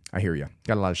know. I hear you.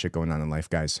 Got a lot of shit going on in life,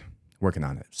 guys. Working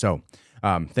on it. So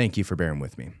thank you for bearing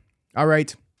with me. All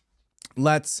right.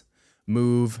 Let's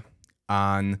move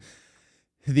on.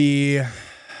 The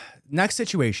next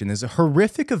situation is a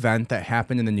horrific event that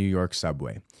happened in the New York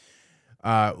subway.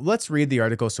 Let's read the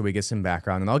article so we get some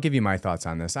background, and I'll give you my thoughts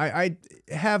on this. I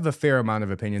have a fair amount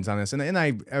of opinions on this, and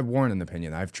I warrant an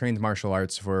opinion. I've trained martial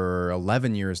arts for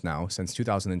 11 years now. Since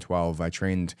 2012, I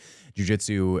trained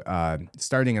jiu-jitsu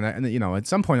starting, and you know, at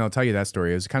some point I'll tell you that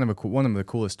story. It was kind of one of the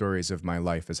coolest stories of my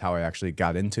life is how I actually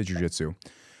got into jiu-jitsu.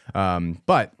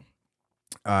 But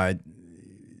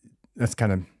that's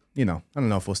kind of, you know, I don't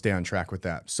know if we'll stay on track with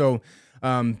that. So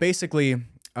basically,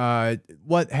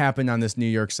 what happened on this New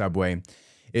York subway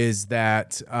is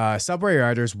that subway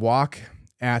riders walk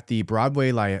at the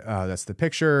Broadway, that's the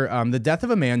picture, the death of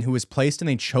a man who was placed in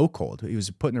a chokehold. He was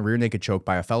put in a rear naked choke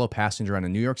by a fellow passenger on a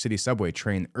New York City subway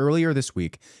train earlier this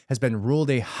week has been ruled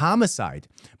a homicide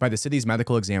by the city's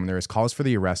medical examiner as calls for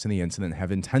the arrest in the incident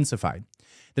have intensified.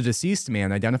 The deceased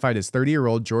man, identified as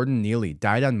 30-year-old Jordan Neely,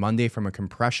 died on Monday from a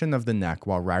compression of the neck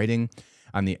while riding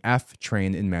on the F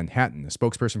train in Manhattan. A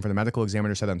spokesperson for the medical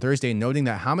examiner said on Thursday, noting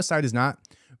that homicide is not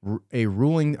a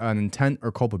ruling on intent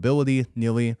or culpability.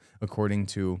 Neely, according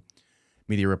to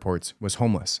media reports, was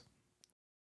homeless.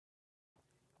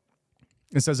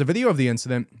 It says a video of the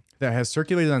incident that has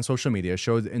circulated on social media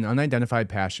showed an unidentified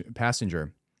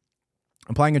passenger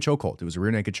applying a chokehold. It was a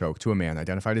rear naked choke to a man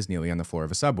identified as Neely on the floor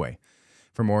of a subway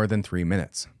for more than 3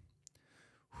 minutes.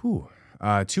 Whew.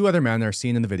 Two other men are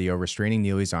seen in the video restraining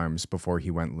Neely's arms before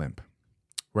he went limp.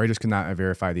 Writers could not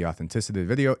verify the authenticity of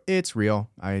the video. It's real.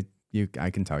 I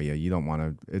can tell you, you don't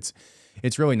want to.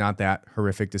 It's really not that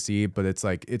horrific to see, but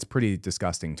it's pretty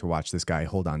disgusting to watch this guy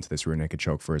hold on to this rear naked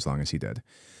choke for as long as he did.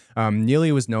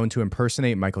 Neely was known to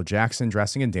impersonate Michael Jackson,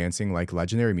 dressing and dancing like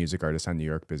legendary music artists on New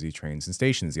York busy trains and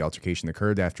stations. The altercation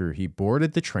occurred after he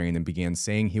boarded the train and began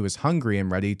saying he was hungry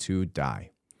and ready to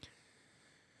die.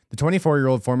 The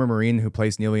 24-year-old former Marine who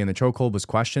placed Neely in the chokehold was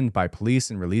questioned by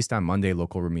police and released on Monday,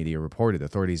 local media reported.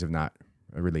 Authorities have not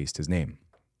released his name.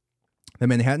 The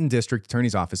Manhattan District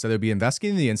Attorney's Office said it would be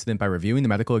investigating the incident by reviewing the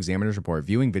medical examiner's report,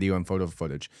 viewing video and photo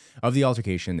footage of the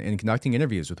altercation, and conducting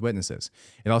interviews with witnesses.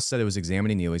 It also said it was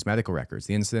examining Neely's medical records.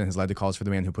 The incident has led to calls for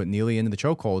the man who put Neely into the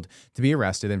chokehold to be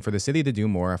arrested and for the city to do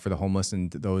more for the homeless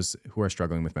and those who are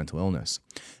struggling with mental illness.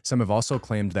 Some have also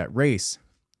claimed that race,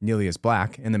 Neely is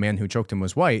black, and the man who choked him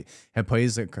was white,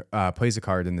 plays a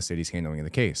card in the city's handling of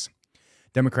the case.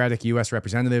 Democratic U.S.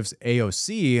 Representatives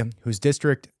AOC, whose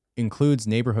district includes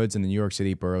neighborhoods in the New York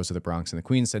City boroughs of the Bronx and the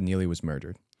Queens, said Neely was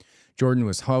murdered. Jordan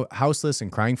was houseless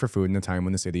and crying for food in a time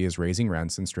when the city is raising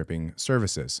rents and stripping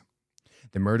services.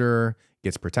 The murderer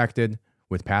gets protected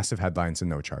with passive headlines and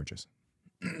no charges.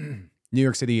 New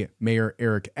York City Mayor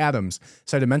Eric Adams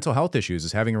cited mental health issues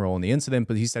as having a role in the incident,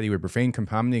 but he said he would refrain from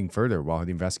commenting further while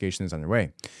the investigation is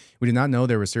underway. We did not know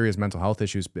there were serious mental health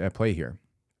issues at play here.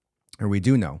 Or we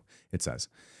do know, it says.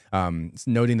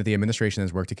 Noting that the administration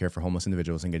has worked to care for homeless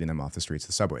individuals and getting them off the streets of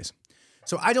the subways.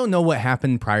 So I don't know what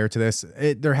happened prior to this.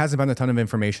 There hasn't been a ton of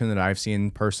information that I've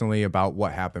seen personally about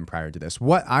what happened prior to this.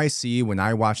 What I see when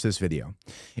I watch this video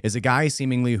is a guy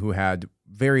seemingly who had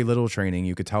very little training.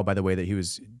 You could tell by the way that he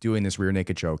was doing this rear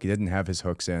naked choke. He didn't have his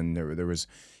hooks in.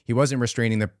 He wasn't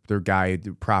restraining the guy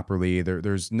properly.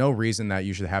 There's no reason that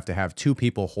you should have to have two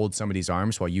people hold somebody's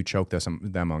arms while you choke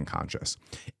them unconscious,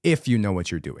 if you know what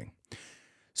you're doing.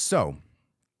 So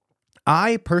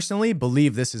I personally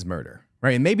believe this is murder.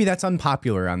 Right. And maybe that's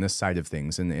unpopular on this side of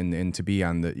things and to be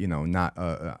on the, not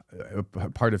a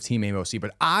part of Team AOC.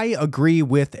 But I agree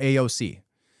with AOC.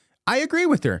 I agree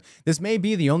with her. This may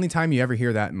be the only time you ever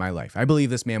hear that in my life. I believe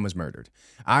this man was murdered.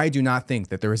 I do not think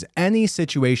that there is any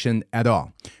situation at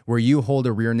all where you hold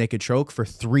a rear naked choke for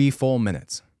 3 full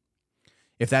minutes.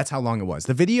 If that's how long it was.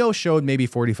 The video showed maybe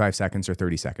 45 seconds or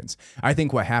 30 seconds. I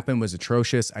think what happened was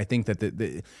atrocious. I think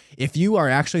that if you are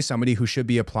actually somebody who should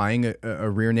be applying a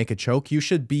rear naked choke, you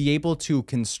should be able to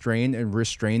constrain and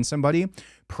restrain somebody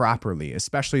properly,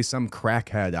 especially some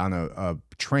crackhead on a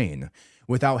train,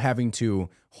 without having to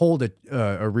hold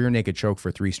a rear naked choke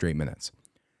for 3 straight minutes.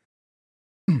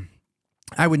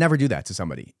 I would never do that to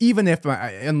somebody, even if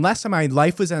unless my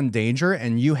life was in danger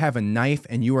and you have a knife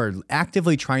and you are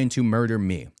actively trying to murder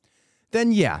me,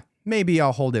 then yeah, maybe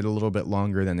I'll hold it a little bit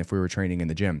longer than if we were training in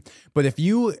the gym. But if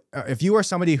you are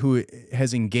somebody who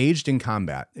has engaged in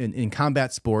combat, in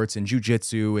combat sports, in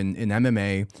jiu-jitsu, in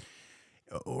MMA,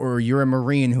 or you're a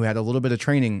Marine who had a little bit of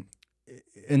training,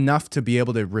 enough to be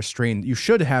able to restrain, you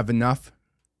should have enough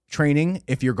training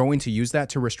if you're going to use that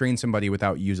to restrain somebody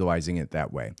without utilizing it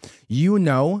that way. You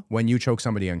know when you choke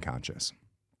somebody unconscious.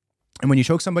 And when you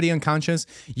choke somebody unconscious,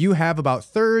 you have about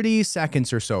 30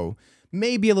 seconds or so,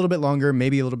 maybe a little bit longer,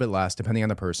 maybe a little bit less, depending on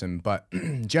the person. But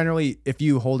generally, if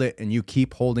you hold it and you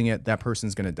keep holding it, that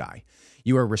person's going to die.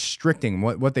 You are restricting.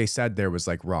 What they said there was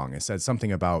like wrong. It said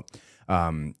something about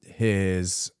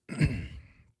his,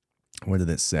 what did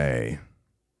it say?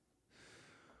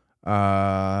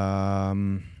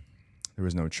 There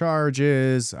was no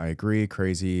charges. I agree.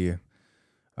 Crazy.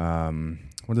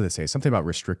 What did it say? Something about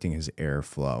restricting his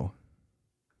airflow.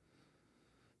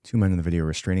 2 men in the video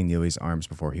restraining Neely's arms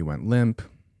before he went limp.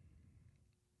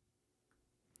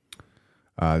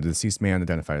 The deceased man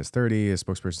identified as 30. A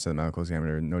spokesperson said the medical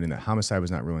examiner noting that homicide was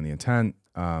not ruling the intent.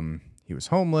 He was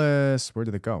homeless. Where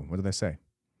did it go? What did they say?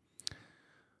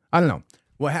 I don't know.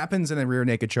 What happens in a rear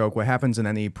naked choke? What happens in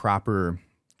any proper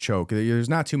choke? There's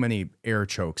not too many air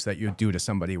chokes that you do to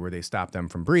somebody where they stop them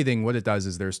from breathing. What it does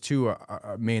is there's two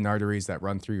main arteries that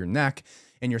run through your neck,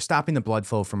 and you're stopping the blood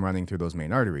flow from running through those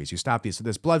main arteries. You stop this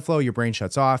blood flow, your brain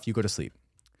shuts off, you go to sleep.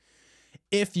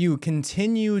 If you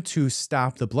continue to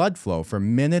stop the blood flow for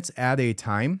minutes at a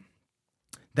time,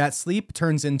 that sleep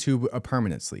turns into a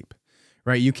permanent sleep,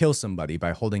 right? You kill somebody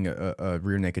by holding a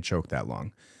rear naked choke that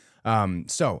long.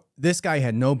 So this guy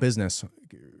had no business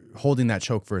holding that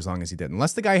choke for as long as he did,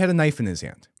 unless the guy had a knife in his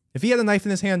hand. If he had a knife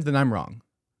in his hand, then I'm wrong,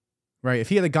 right? If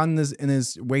he had a gun in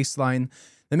his waistline,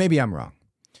 then maybe I'm wrong.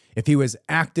 If he was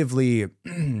actively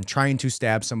trying to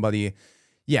stab somebody,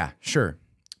 yeah, sure.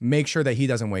 Make sure that he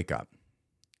doesn't wake up.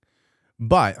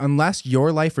 But unless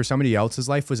your life or somebody else's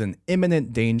life was in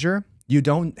imminent danger, you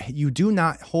do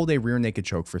not hold a rear naked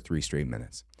choke for 3 straight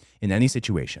minutes in any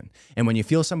situation. And when you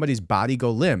feel somebody's body go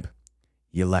limp,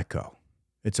 you let go.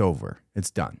 It's over. It's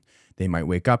done. They might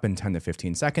wake up in 10 to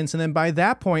 15 seconds. And then by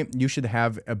that point, you should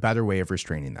have a better way of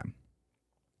restraining them.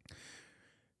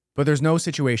 But there's no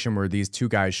situation where these two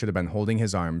guys should have been holding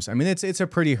his arms. I mean, it's a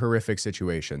pretty horrific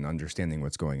situation, understanding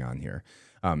what's going on here.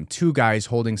 2 guys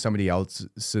holding somebody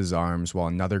else's arms while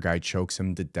another guy chokes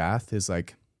him to death is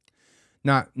like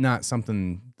not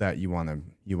something that you want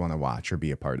to watch or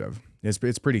be a part of.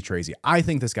 It's pretty crazy. I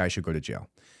think this guy should go to jail.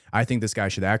 I think this guy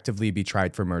should actively be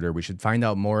tried for murder. We should find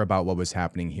out more about what was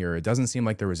happening here. It doesn't seem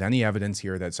like there was any evidence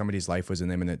here that somebody's life was in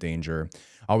imminent danger.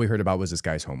 All we heard about was this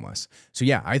guy's homeless. So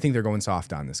yeah, I think they're going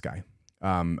soft on this guy.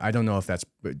 I don't know if that's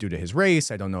due to his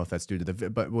race. I don't know if that's due to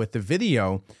but with the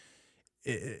video,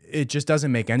 it just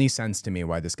doesn't make any sense to me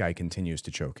why this guy continues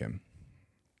to choke him.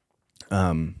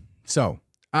 So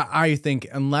I think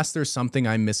unless there's something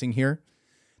I'm missing here,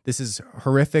 this is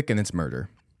horrific and it's murder.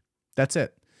 That's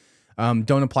it.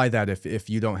 Don't apply that if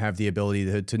you don't have the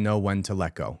ability to know when to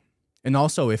let go. And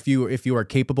also, if you are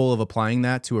capable of applying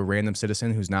that to a random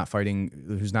citizen who's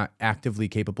not actively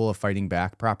capable of fighting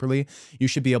back properly, you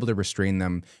should be able to restrain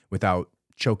them without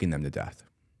choking them to death.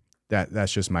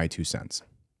 That's just my 2 cents.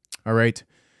 All right.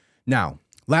 Now,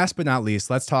 last but not least,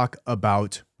 let's talk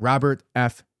about Robert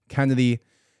F. Kennedy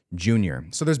Jr.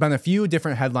 So there's been a few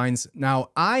different headlines. Now,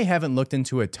 I haven't looked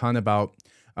into a ton about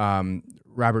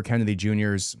Robert Kennedy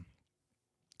Jr.'s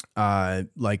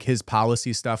like his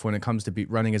policy stuff when it comes to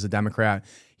running as a Democrat.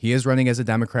 He is running as a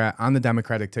Democrat on the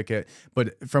Democratic ticket.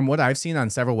 But from what I've seen on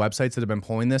several websites that have been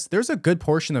polling this, there's a good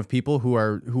portion of people who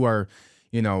are,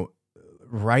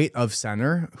 right of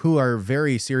center who are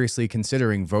very seriously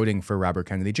considering voting for Robert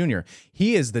Kennedy Jr.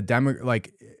 He is the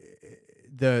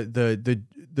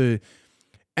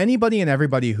anybody and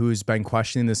everybody who's been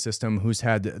questioning the system, who's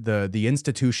had the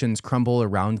institutions crumble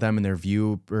around them and their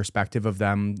view perspective of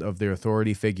them, of their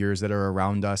authority figures that are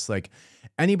around us, like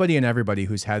anybody and everybody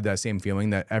who's had that same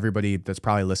feeling that everybody that's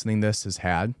probably listening to this has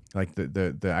had, like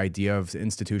the idea of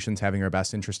institutions having our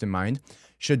best interest in mind,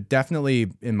 should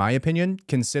definitely, in my opinion,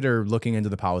 consider looking into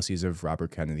the policies of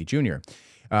Robert Kennedy Jr.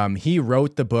 He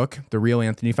wrote the book, The Real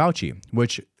Anthony Fauci,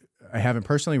 which I haven't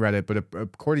personally read it, but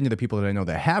according to the people that I know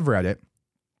that have read it,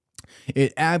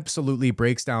 it absolutely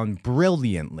breaks down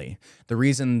brilliantly the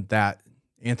reason that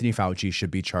Anthony Fauci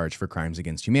should be charged for crimes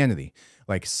against humanity,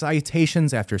 like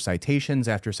citations after citations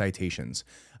after citations.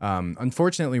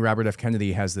 Unfortunately, Robert F.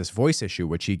 Kennedy has this voice issue,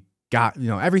 which he got,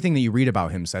 everything that you read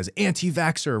about him says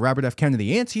anti-vaxxer Robert F.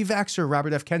 Kennedy, anti-vaxxer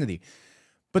Robert F. Kennedy.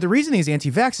 But the reason he's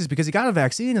anti-vax is because he got a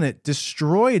vaccine and it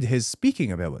destroyed his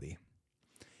speaking ability.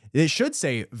 It should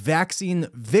say vaccine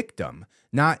victim,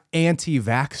 not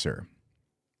anti-vaxxer.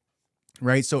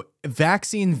 Right? So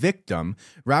vaccine victim,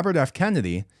 Robert F.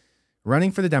 Kennedy,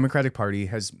 running for the Democratic Party,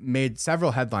 has made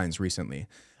several headlines recently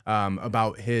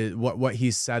about what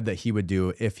he said that he would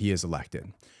do if he is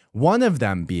elected. One of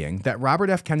them being that Robert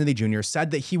F. Kennedy Jr.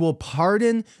 said that he will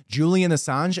pardon Julian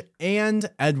Assange and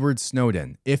Edward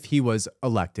Snowden if he was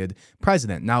elected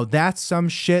president. Now, that's some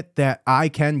shit that I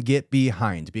can get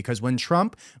behind, because when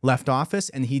Trump left office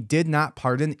and he did not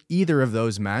pardon either of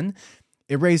those men,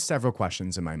 it raised several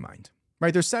questions in my mind.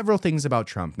 Right? There's several things about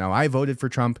Trump. Now, I voted for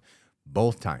Trump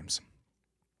both times.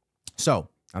 So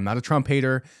I'm not a Trump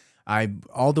hater. I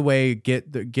all the way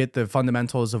get the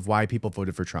fundamentals of why people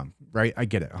voted for Trump, right? I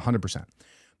get it 100%.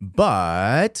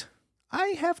 But I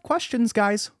have questions,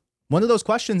 guys. One of those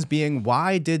questions being,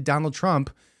 why did Donald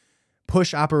Trump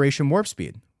push Operation Warp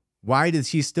Speed? Why does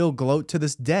he still gloat to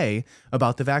this day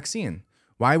about the vaccine?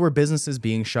 Why were businesses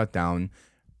being shut down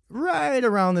right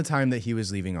around the time that he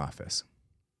was leaving office?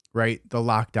 Right? The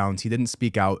lockdowns. He didn't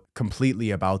speak out completely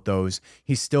about those.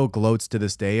 He still gloats to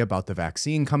this day about the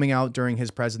vaccine coming out during his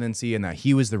presidency and that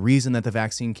he was the reason that the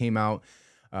vaccine came out.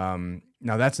 Now,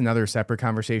 that's another separate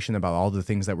conversation about all the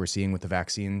things that we're seeing with the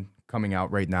vaccine coming out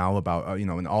right now about,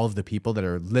 and all of the people that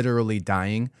are literally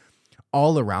dying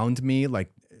all around me.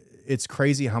 Like, it's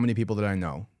crazy how many people that I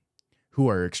know who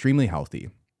are extremely healthy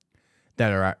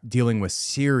that are dealing with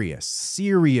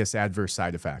serious adverse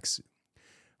side effects.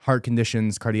 Heart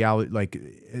conditions, cardiology, like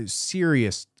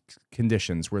serious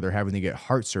conditions where they're having to get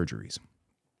heart surgeries.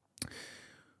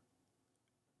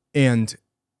 And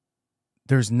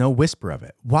there's no whisper of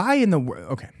it. Why in the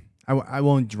world? Okay, I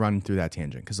won't run through that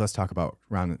tangent because let's talk about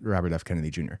Robert F. Kennedy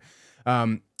Jr.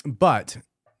 But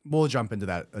we'll jump into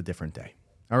that a different day.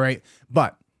 All right.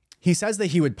 But he says that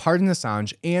he would pardon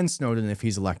Assange and Snowden if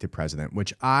he's elected president,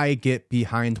 which I get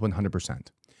behind 100%.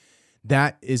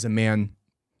 That is a man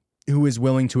who is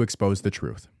willing to expose the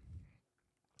truth.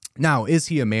 Now, is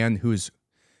he a man who's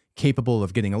capable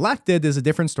of getting elected is a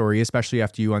different story, especially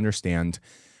after you understand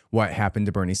what happened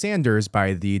to Bernie Sanders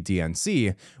by the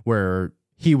DNC, where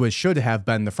he should have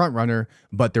been the front runner,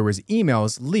 but there was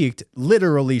emails leaked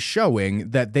literally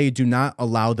showing that they do not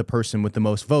allow the person with the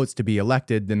most votes to be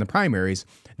elected in the primaries.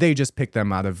 They just pick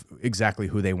them out of exactly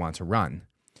who they want to run,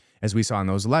 as we saw in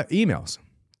those emails,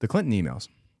 the Clinton emails.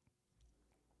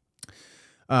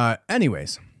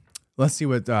 Anyways, let's see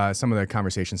what some of the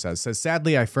conversation says. It says,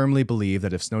 sadly, I firmly believe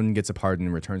that if Snowden gets a pardon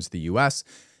and returns to the U.S.,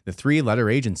 the three-letter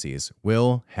agencies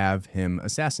will have him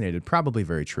assassinated. Probably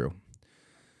very true.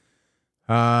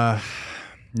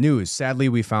 News. Sadly,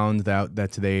 we found out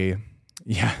that today,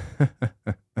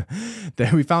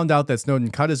 that we found out that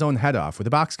Snowden cut his own head off with a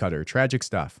box cutter. Tragic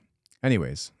stuff.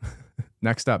 Anyways,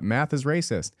 next up, math is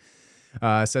racist.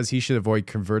 Says he should avoid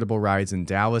convertible rides in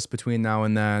Dallas between now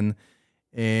and then.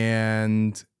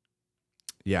 And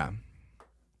yeah,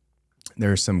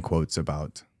 there's some quotes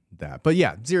about that. But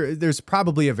yeah, there's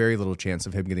probably a very little chance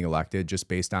of him getting elected just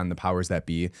based on the powers that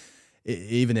be.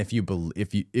 Even if you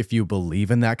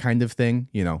believe in that kind of thing,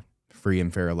 free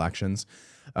and fair elections.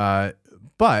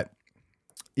 But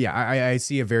yeah, I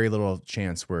see a very little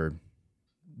chance where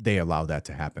they allow that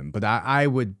to happen. But I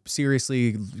would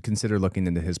seriously consider looking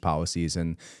into his policies.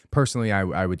 And personally,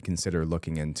 I would consider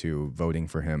looking into voting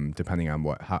for him, depending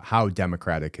on how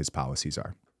democratic his policies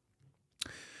are.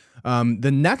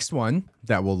 The next one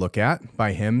that we'll look at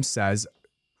by him says,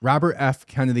 Robert F.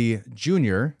 Kennedy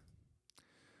Jr.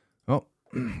 Oh,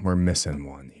 we're missing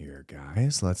one here,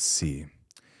 guys. Let's see.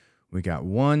 We got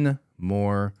one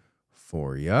more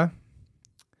for you.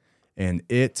 And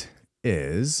it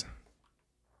is...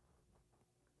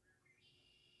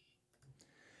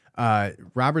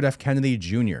 Robert F. Kennedy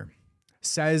Jr.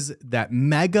 says that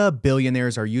mega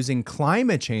billionaires are using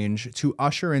climate change to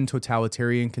usher in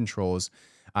totalitarian controls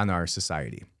on our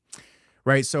society.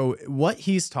 Right? So what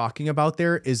he's talking about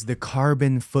there is the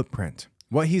carbon footprint.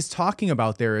 What he's talking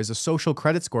about there is a social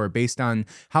credit score based on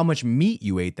how much meat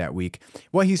you ate that week.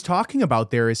 What he's talking about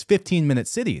there is 15-minute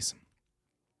cities.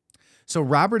 So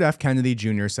Robert F. Kennedy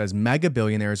Jr. says mega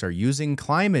billionaires are using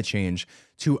climate change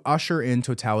to usher in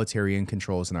totalitarian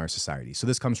controls in our society. So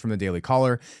this comes from the Daily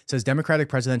Caller. It says Democratic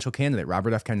presidential candidate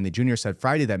Robert F. Kennedy Jr. said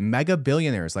Friday that mega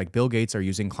billionaires like Bill Gates are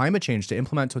using climate change to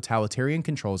implement totalitarian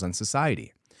controls on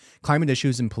society. Climate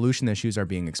issues and pollution issues are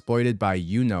being exploited by,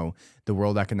 the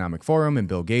World Economic Forum and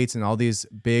Bill Gates and all these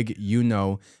big,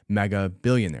 mega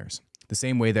billionaires. The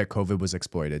same way that COVID was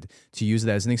exploited to use it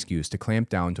as an excuse to clamp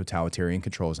down totalitarian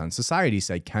controls on society,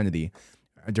 said Kennedy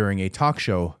during a talk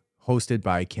show hosted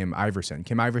by Kim Iverson.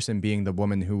 Kim Iverson being the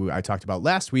woman who I talked about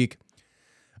last week,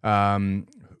 from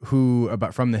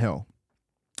The Hill,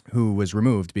 who was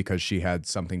removed because she had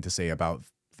something to say about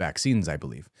vaccines, I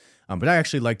believe. But I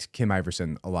actually liked Kim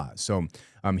Iverson a lot. So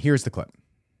here's the clip.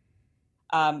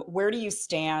 Where do you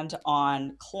stand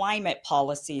on climate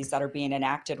policies that are being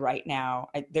enacted right now?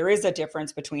 There is a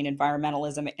difference between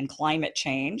environmentalism and climate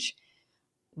change.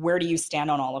 Where do you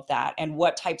stand on all of that? And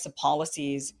what types of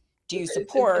policies do you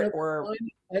support?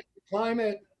 The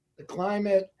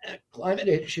climate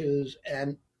issues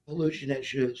and pollution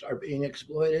issues are being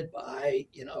exploited by,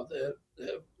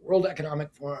 the World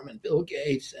Economic Forum and Bill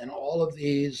Gates and all of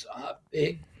these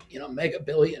big, mega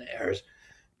billionaires,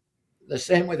 the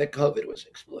same way that COVID was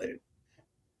exploited,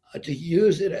 to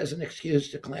use it as an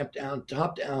excuse to clamp down,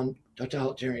 top-down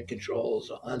totalitarian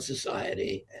controls on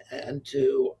society, and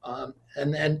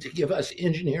then to give us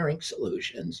engineering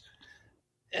solutions.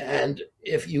 And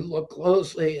if you look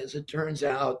closely, as it turns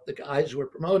out, the guys who are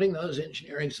promoting those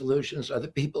engineering solutions are the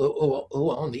people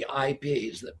who own the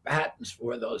IPs, the patents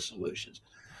for those solutions.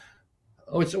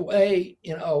 Oh, it's a way,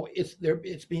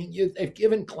 it's being used. They've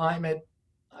given climate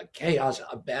chaos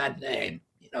a bad name,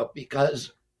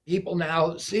 because people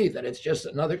now see that it's just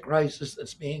another crisis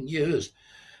that's being used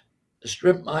to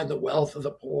strip mine the wealth of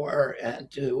the poor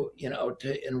and to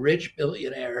enrich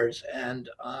billionaires. And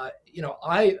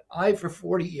I for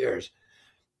 40 years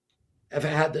have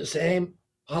had the same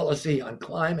policy on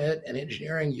climate and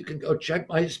engineering. You can go check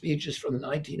my speeches from the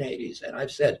 1980s, and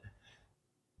I've said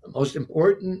the most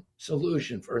important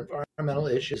solution for environmental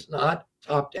issues is not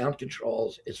top-down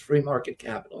controls, it's free market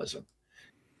capitalism.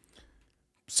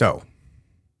 So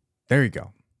there you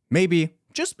go. Maybe,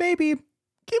 just maybe,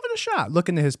 give it a shot. Look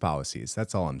into his policies.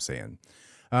 That's all I'm saying.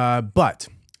 But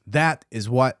that is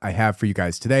what I have for you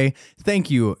guys today.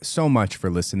 Thank you so much for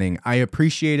listening. I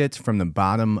appreciate it from the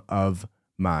bottom of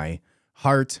my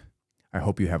heart. I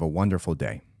hope you have a wonderful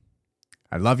day.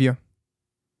 I love you.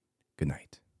 Good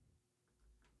night.